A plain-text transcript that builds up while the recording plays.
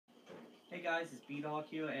Hey guys, it's B-Dawg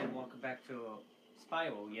here, and welcome back to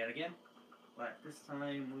Spyro yet again. But this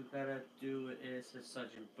time we gotta do is a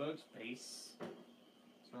Sergeant Berg's base.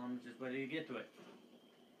 So I'm just ready to get to it.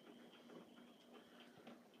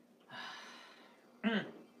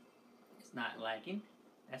 It's not lagging.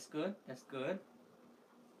 That's good. That's good.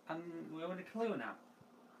 We're in the clue now.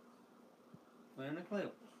 We're in the clue.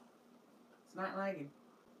 It's not lagging.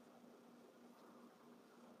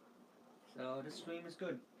 So the stream is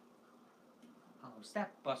good. Oh,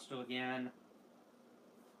 Step Buster again.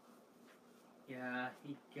 Yeah,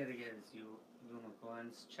 he gotta get his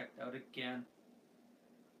unicorns checked out again.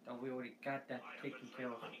 Thought we already got that taken care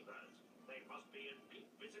of. They must be in peak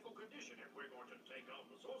physical condition if we're going to take out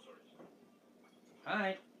the sorcerers.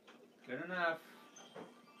 Alright. Good enough.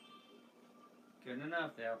 Good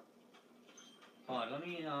enough there. Hold on, let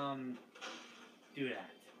me do that.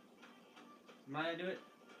 You mind I do it?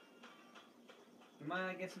 You mind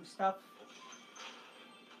I get some stuff?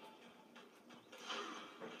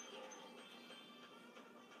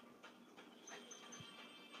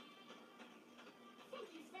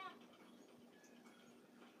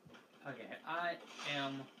 Okay, I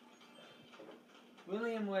am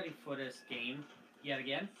ready for this game yet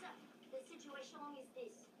again. Sir, the situation is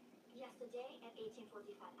this. Yesterday at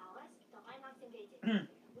 1845 hours, the Rhinox invaded.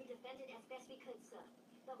 We defended as best we could, sir.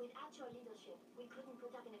 But without your leadership, we couldn't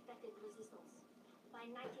put up an effective resistance. By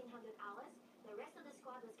 1900 hours, the rest of the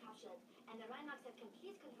squad was captured, and the Rhinox had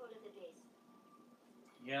complete control of the base.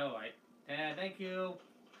 Yeah, right. Thank you.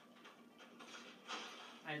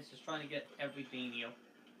 I was just trying to get everything here.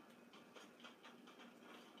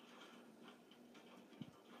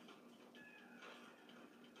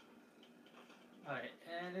 Alright,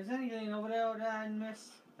 and is anything over there that I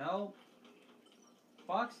missed? No?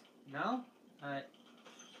 Box? No? Alright.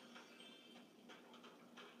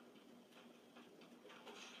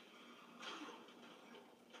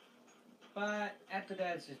 But after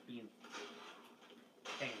that, it's just being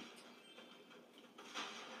tanked.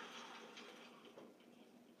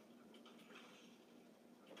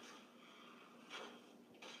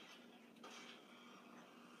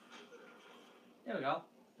 There we go.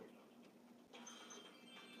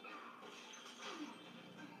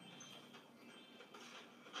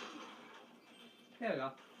 There we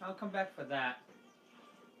go. I'll come back for that.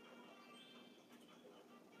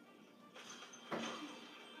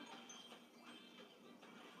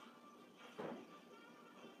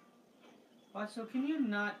 Also, can you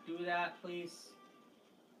not do that, please?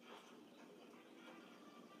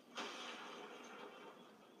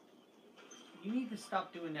 You need to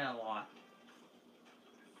stop doing that a lot.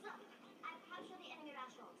 Sir, I've captured the enemy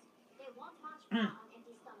rations. They won't march far on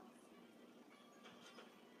empty stomachs.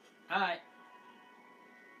 Alright.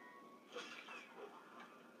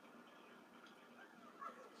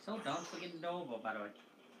 So don't forget the over, by the way.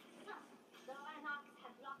 Sir, the Rhinox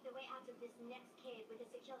have blocked the way out of this next cave with a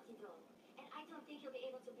security drone. And I don't think you'll be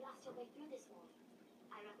able to blast your way through this one.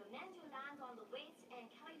 I recommend you land on the weights and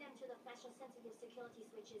carry them to the pressure-sensitive security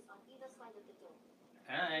switches on either side of the door.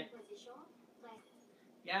 Alright. Position, press.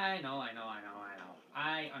 Yeah, I know.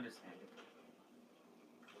 I understand it.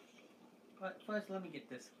 But first, let me get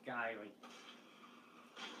this guy right.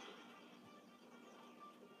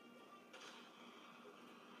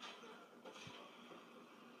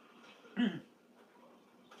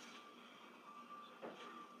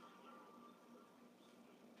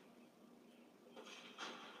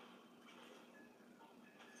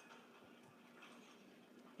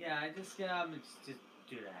 Yeah, I just do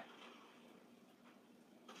that.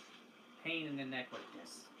 Pain in the neck like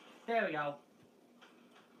this. There we go.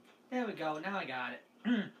 There we go. Now I got it.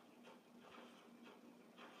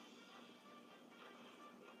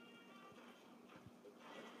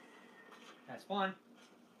 That's one.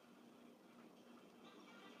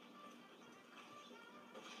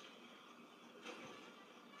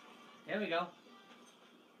 There we go.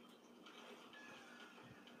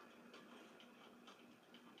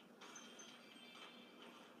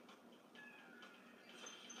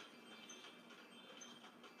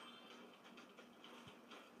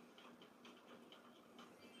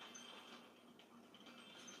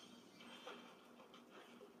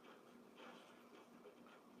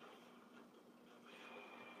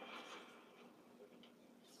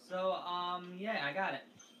 So, yeah, I got it.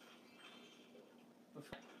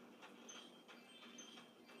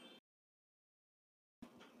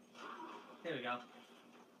 There we go.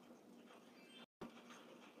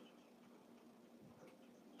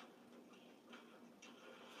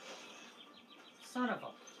 Son of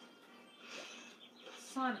a...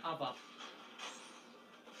 Son of a...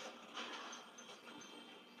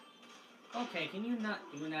 Okay, can you not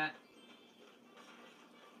do that?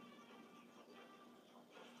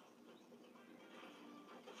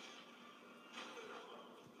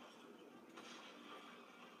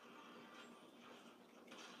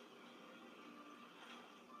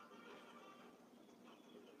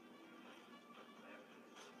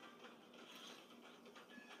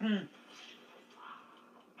 The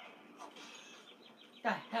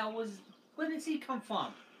hell was... Where did he come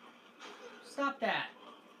from? Stop that.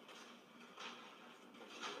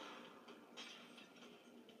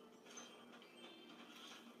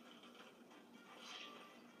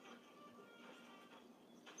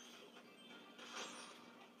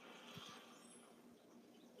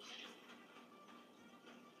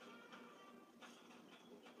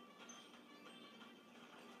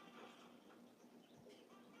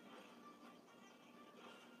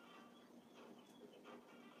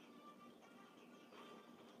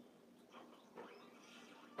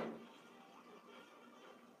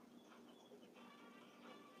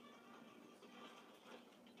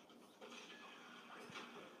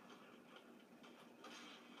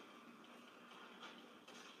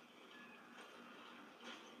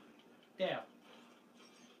 There.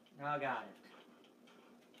 Now I got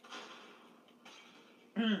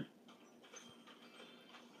it.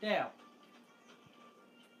 There.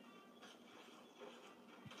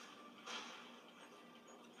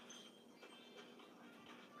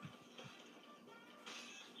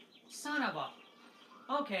 Son of a...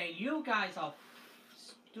 Okay, you guys are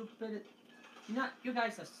stupid. Not you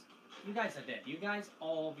guys are dead. You guys,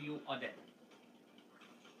 all of you are dead.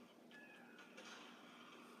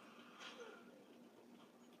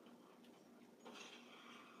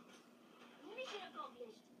 Mission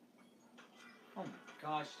accomplished. Oh my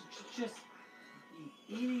gosh, just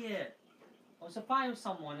you idiot. I was surprised with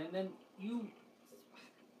someone and then you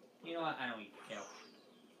know what, I don't even care.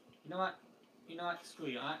 You know what, screw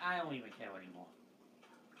you, I don't even care anymore.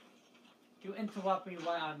 You interrupt me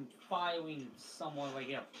while I'm firing someone right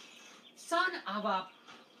here. Son of a...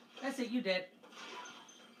 That's it, you dead.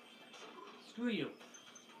 Screw you.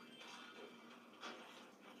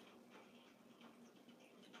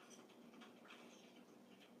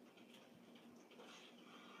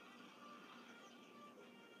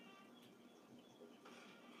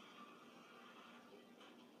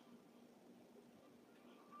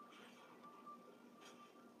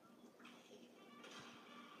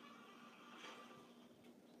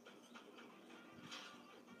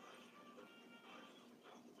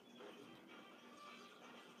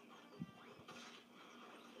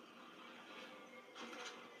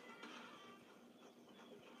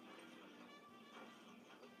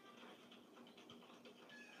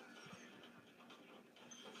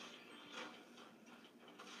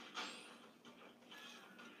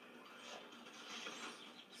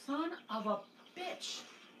 Son of a bitch!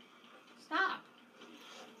 Stop!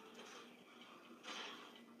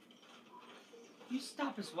 You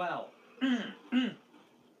stop as well.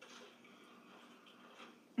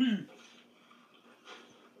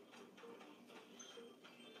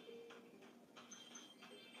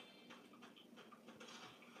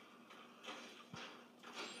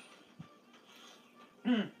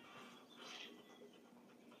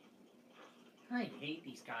 I hate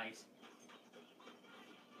these guys.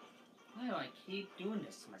 Why do I keep doing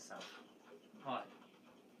this to myself?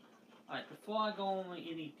 Alright, before I go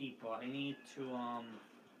any deeper, I need to,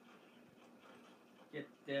 get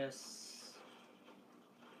this.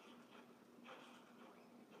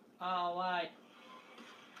 Alright.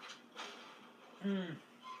 Oh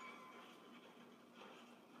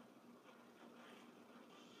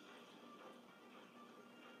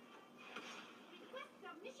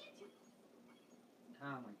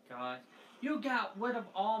my god. You got rid of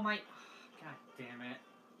all my... God damn it.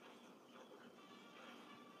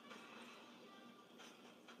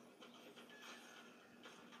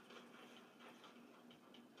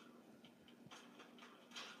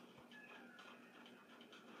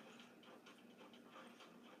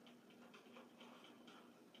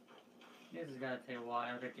 This is gonna take a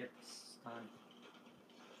while to get this done.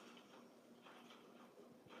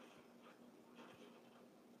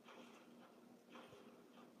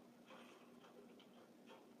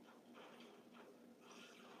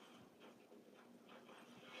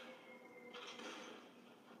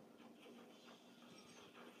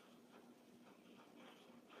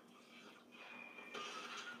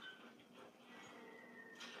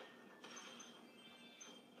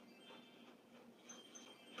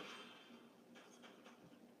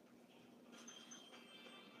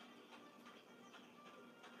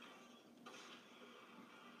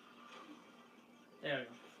 There we go.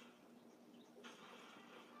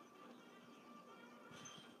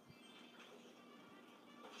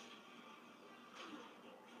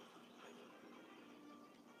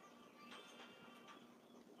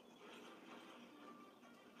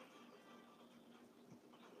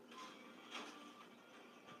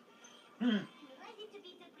 Ready to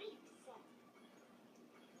be debriefed, sir.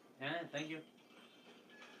 Yeah, thank you.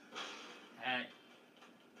 Alright.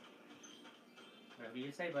 Whatever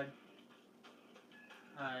you say, bud.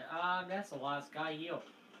 Alright, that's the last guy here.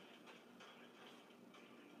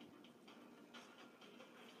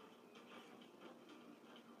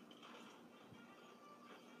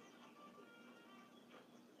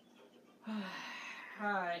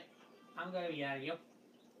 Alright. I'm gonna be out of here.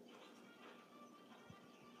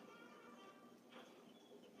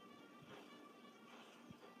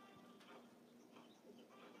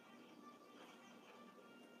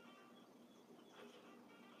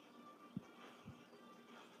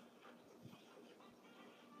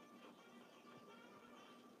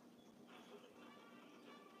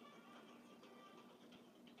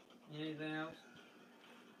 Anything else?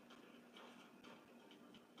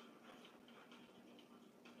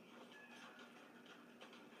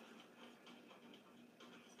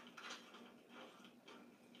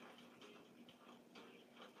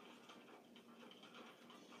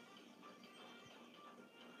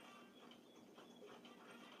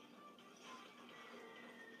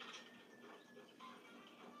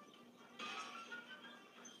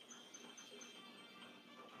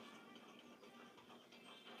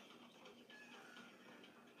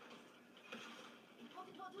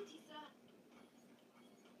 Important for duty, sir.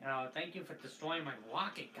 Thank you for destroying my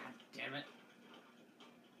rocket, god damn it.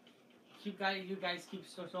 You guys keep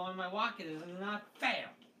destroying my rocket, this is not fair.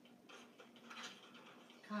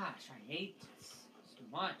 Gosh, I hate this so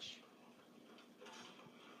much.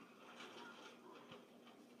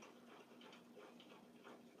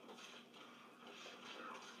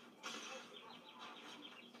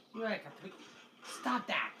 Stop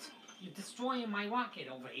that! You're destroying my rocket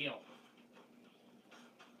over here.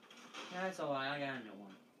 Yeah, that's alright, I got a new one.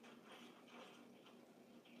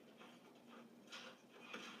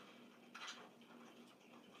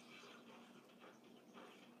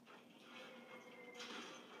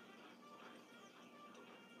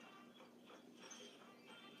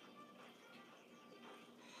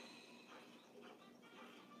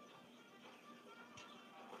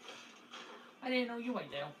 I didn't know you were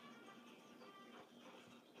there.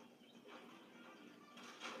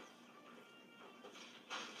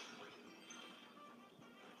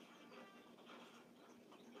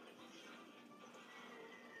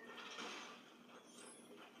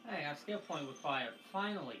 Hey, our skill point required.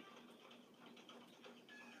 Finally.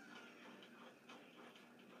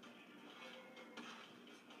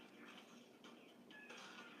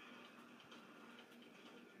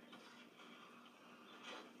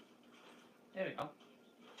 There we go.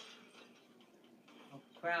 I'll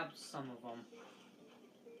grab some of them.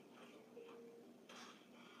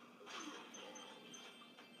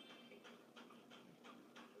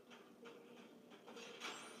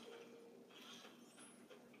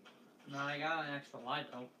 Now I got an extra light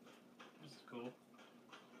though. This is cool.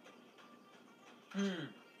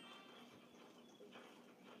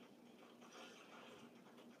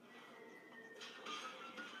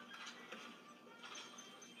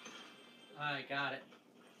 I got it.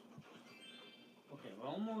 Okay, we're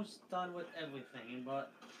almost done with everything,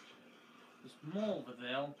 but there's more over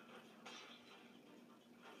there.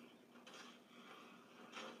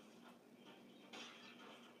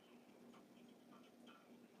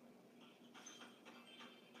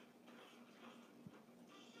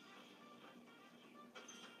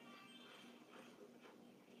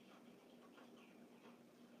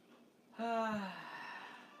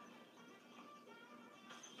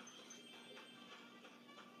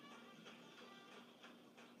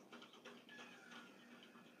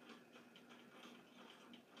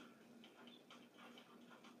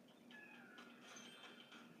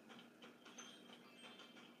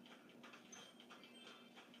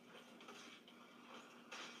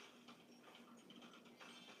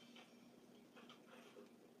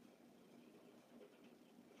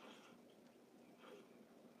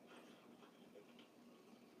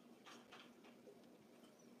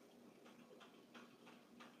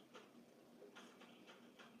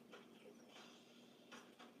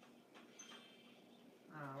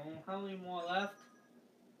 How many more left?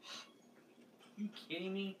 You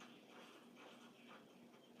kidding me?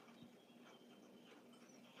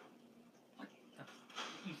 What the?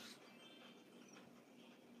 You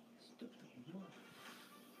stupid mother.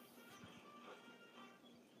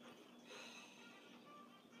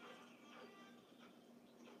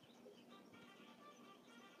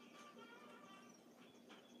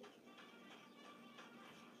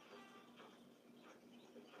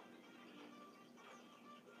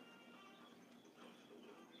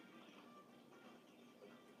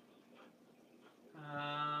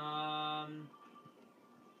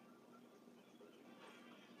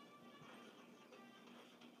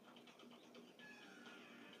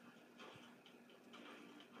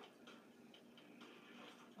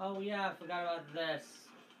 Oh yeah, I forgot about this.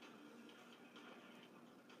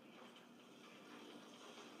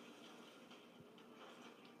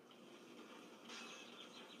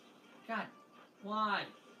 God, why?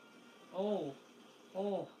 Oh,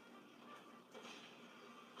 oh.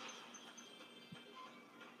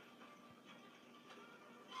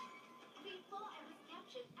 Before I was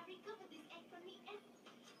captured, I recovered this egg from the end.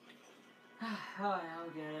 Alright, I'll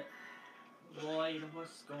get it. Lloyd,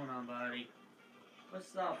 what's going on, buddy?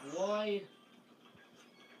 What's up, Lloyd?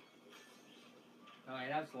 Alright,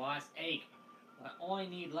 that's the last egg. But all I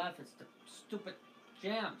need left is the stupid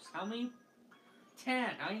gems. How many?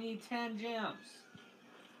 10. I need 10 gems.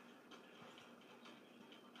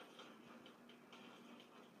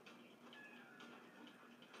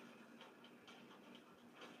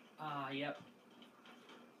 Ah, yep.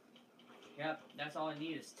 Yep, that's all I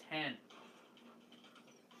need is 10.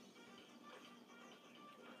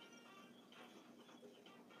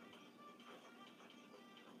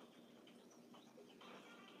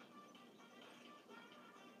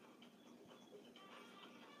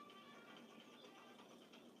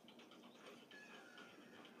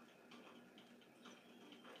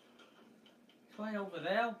 It's right over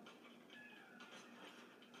there.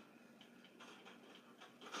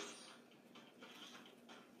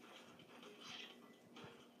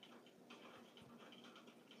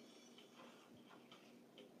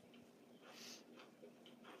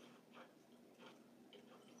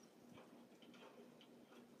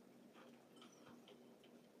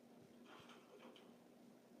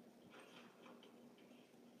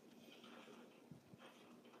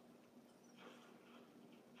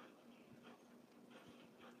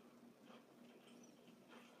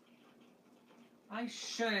 I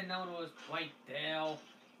should have known it was right there.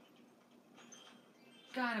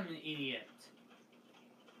 God, I'm an idiot.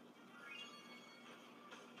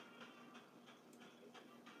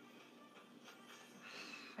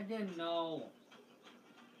 I didn't know.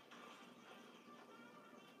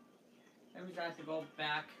 That means I have to go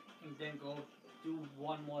back and then go do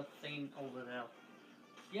one more thing over there.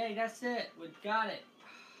 Yay, that's it. We got it.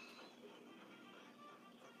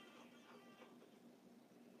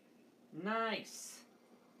 Nice.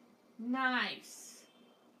 Nice.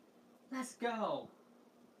 Let's go.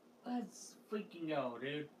 Let's freaking go,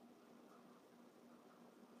 dude.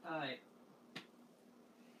 Alright.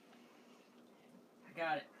 I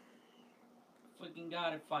got it. Freaking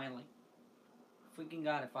got it finally. Freaking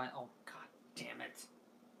got it finally. Oh, god damn it.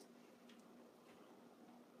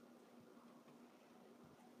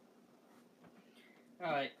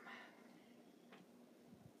 Alright.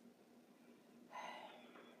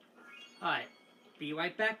 Alright. Be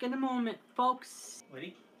right back in a moment, folks.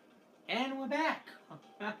 Ready? And we're back.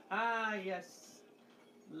 Yes.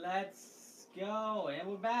 Let's go. And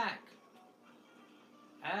we're back.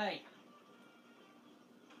 Hey.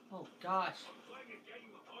 Oh, gosh. I'm playing a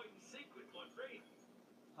game of hide and seek with my friend.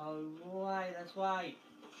 Alright, that's right.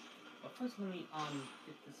 But first, let me,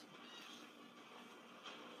 get this.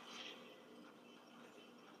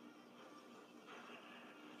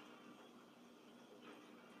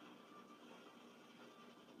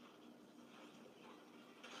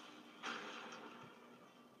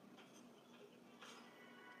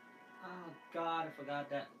 Oh, God, I forgot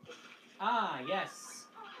that. Ah, yes.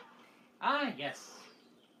 Ah, yes.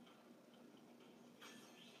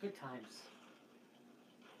 Good times.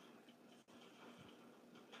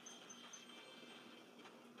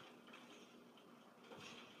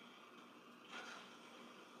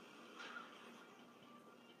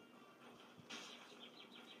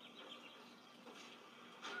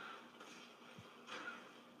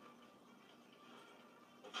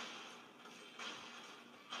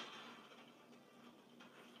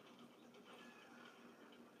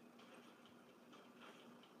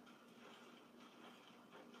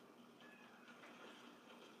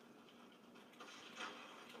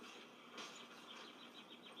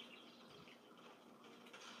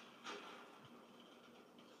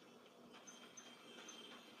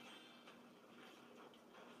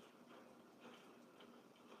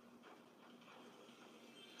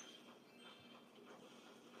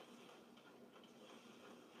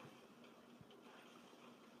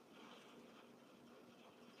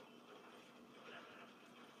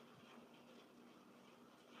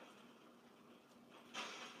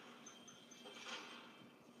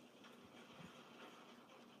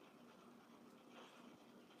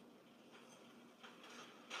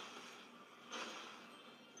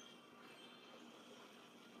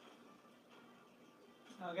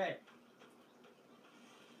 Okay.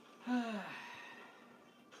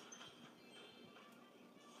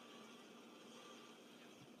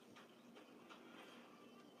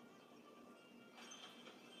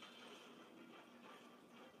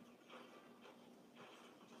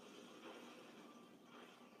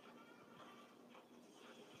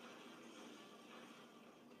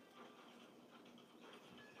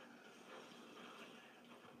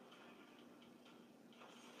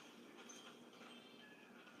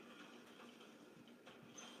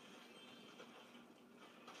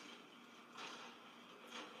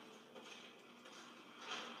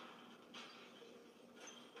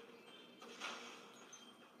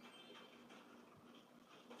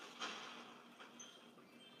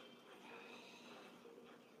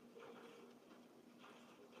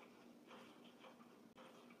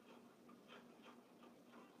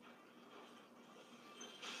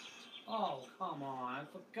 Oh, come on. I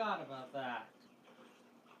forgot about that.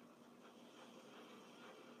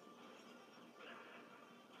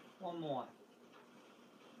 One more.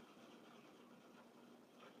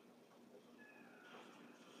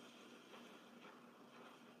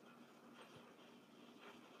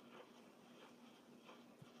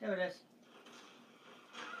 There it is.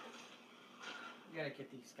 We gotta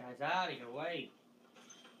get these guys out of your way.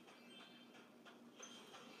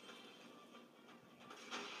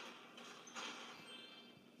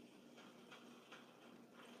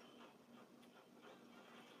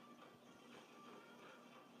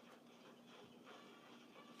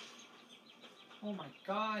 Oh my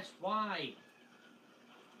gosh, why?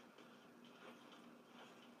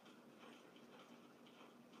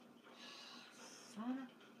 Son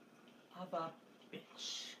of a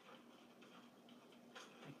bitch.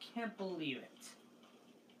 I can't believe it.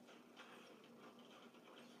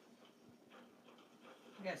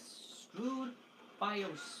 I got screwed by your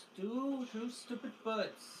two stupid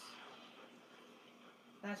birds.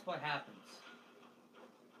 That's what happens.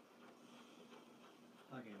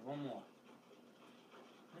 Okay, one more.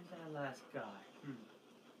 Where's that last guy?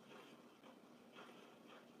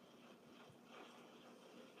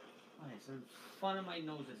 Oh, it's in front of my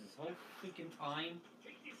nose this whole freaking time.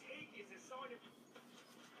 Take this egg as a sign of...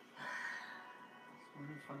 It's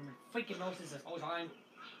in front of my freaking nose this whole time.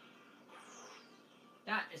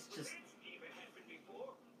 That is just... That's never happened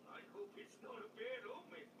before. I hope it's not a bad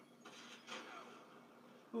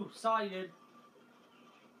omen. Ooh, sorry, dude.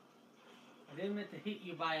 I didn't mean to hit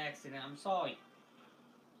you by accident. I'm sorry.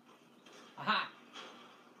 Aha!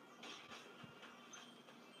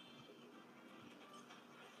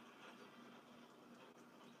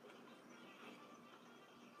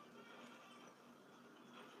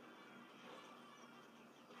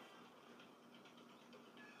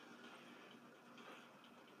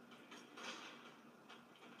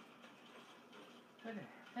 What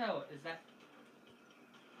the hell is that?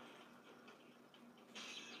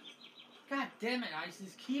 God damn it,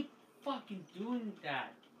 Isis. Keep fucking doing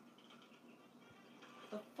that.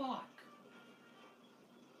 The fuck?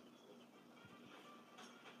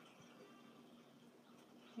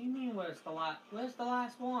 What do you mean where's the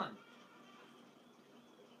last one?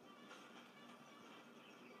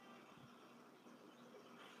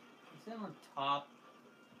 Is it on top?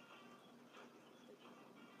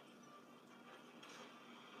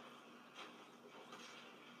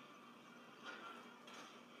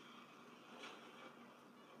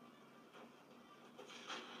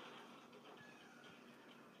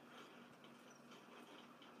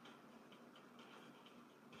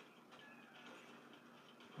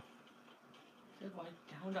 Is it right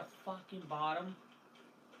down the fucking bottom?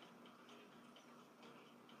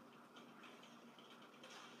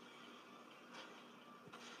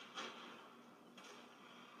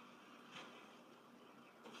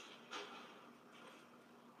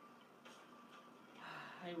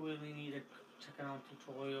 I really need to check out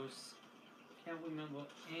tutorials. Can't remember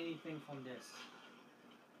anything from this.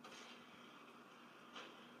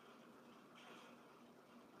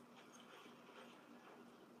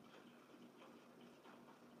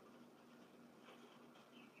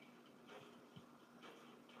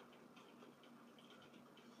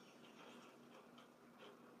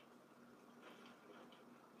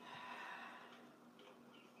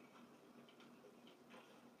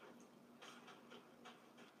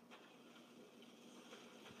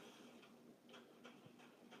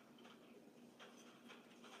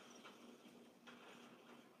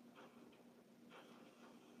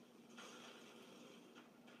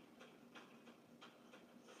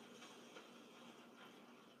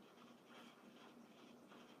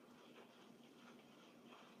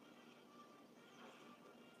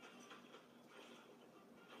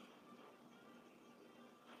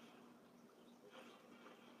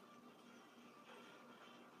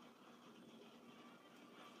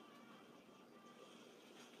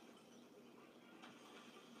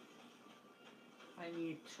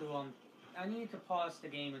 I need to pause the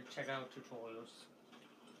game and check out tutorials.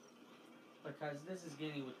 Because this is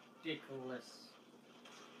getting ridiculous.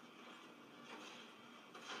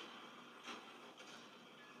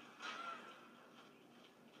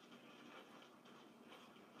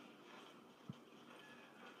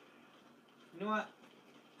 You know what?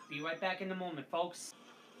 Be right back in a moment, folks.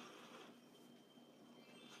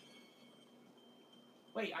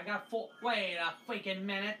 Wait, I got wait a freaking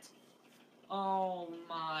minute. Oh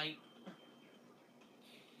my.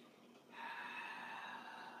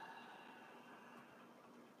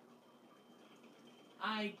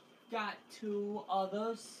 I got 2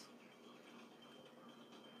 others.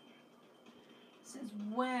 Since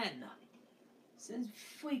when? Since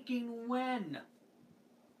freaking when?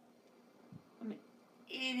 I'm an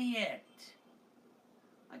idiot.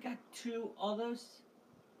 I got 2 others.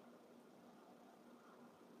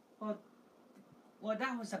 Well,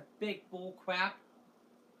 that was a big bull crap.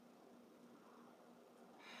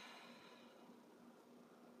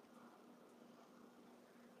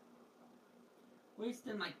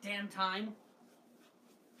 Wasting my damn time.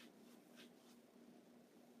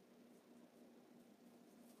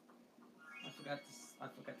 I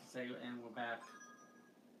forgot to say, and we're back.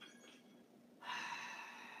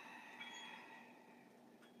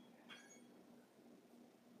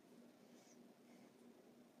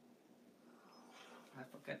 I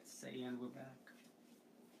forgot to say, and we're back.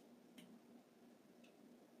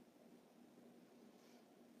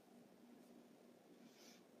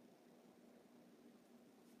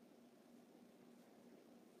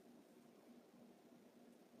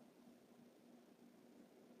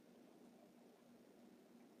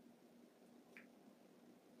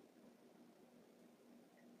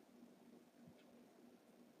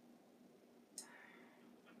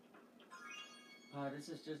 This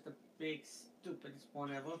is just the big stupidest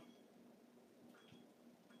one ever.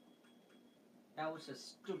 That was the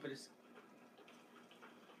stupidest.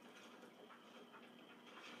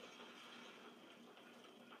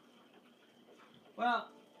 Well,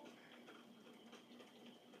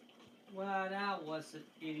 that was an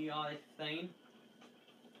idiotic thing.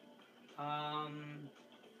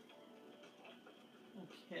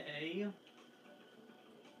 Okay.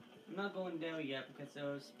 I'm not going there yet because there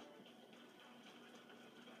was.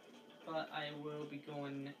 But I will be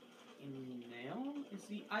going in now. Is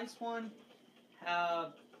the ice one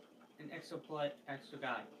have an extra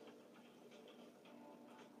guy?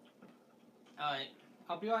 Alright,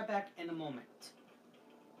 I'll be right back in a moment.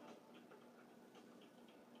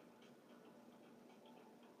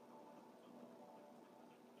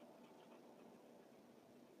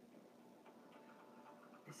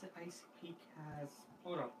 Is it Icy Peak has...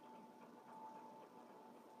 Hold on.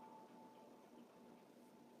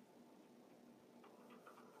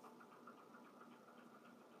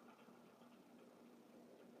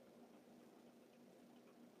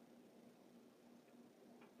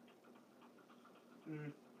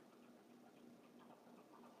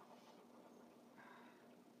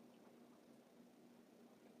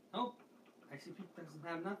 Nope. Icy Peak doesn't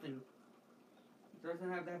have nothing. It doesn't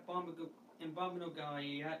have that Abominable guy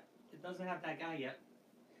yet. It doesn't have that guy yet.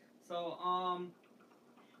 So,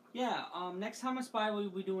 yeah, next time on Spyro, we'll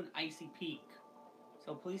be doing Icy Peak.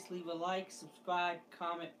 So please leave a like, subscribe,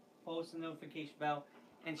 comment, post the notification bell,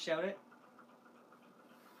 and shout it.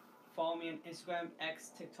 Follow me on Instagram,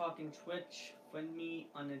 X, TikTok, and Twitch. Friend me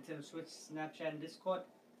on Nintendo Switch, Snapchat, and Discord.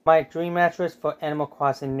 My dream mattress for Animal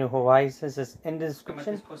Crossing New Horizons is in the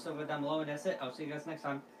description. My Discord server down below, and that's it. I'll see you guys next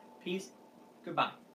time. Peace. Goodbye.